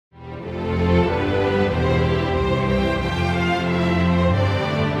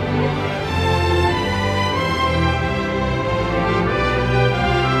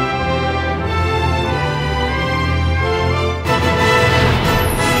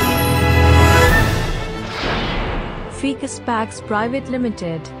Ficus Pax Private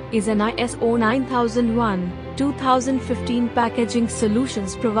Limited is an ISO 9001:2015 packaging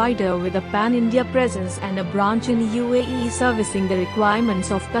solutions provider with a pan-India presence and a branch in UAE servicing the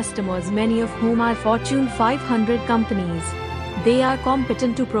requirements of customers, many of whom are Fortune 500 companies. They are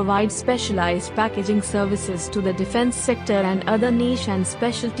competent to provide specialized packaging services to the defense sector and other niche and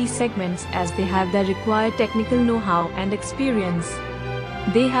specialty segments, as they have the required technical know-how and experience.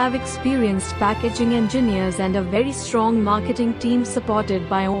 They have experienced packaging engineers and a very strong marketing team supported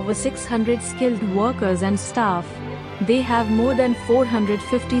by over 600 skilled workers and staff. They have more than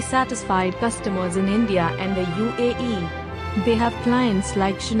 450 satisfied customers in India and the UAE. They have clients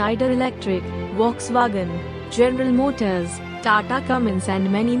like Schneider Electric, VOLKSWAGEN, General Motors, TATA CUMMINS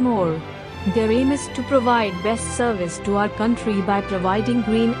and many more. Their aim is to provide best service to our country by providing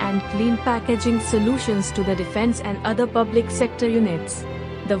green and clean packaging solutions to the defense and other public sector units.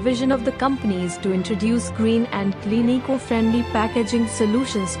 The vision of the company is to introduce green and clean eco-friendly packaging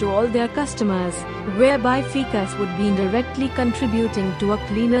solutions to all their customers, whereby Ficus would be indirectly contributing to a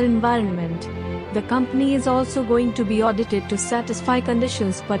cleaner environment. The company is also going to be audited to satisfy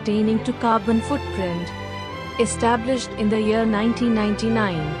conditions pertaining to carbon footprint. Established in the year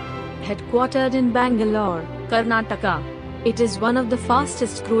 1999. Headquartered in Bangalore, Karnataka. It is one of the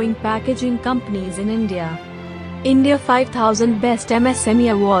fastest growing packaging companies in India. India 5000 Best MSME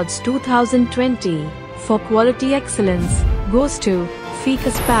Awards 2020 for quality excellence goes to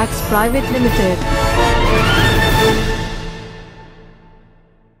Ficus Pax Private Limited.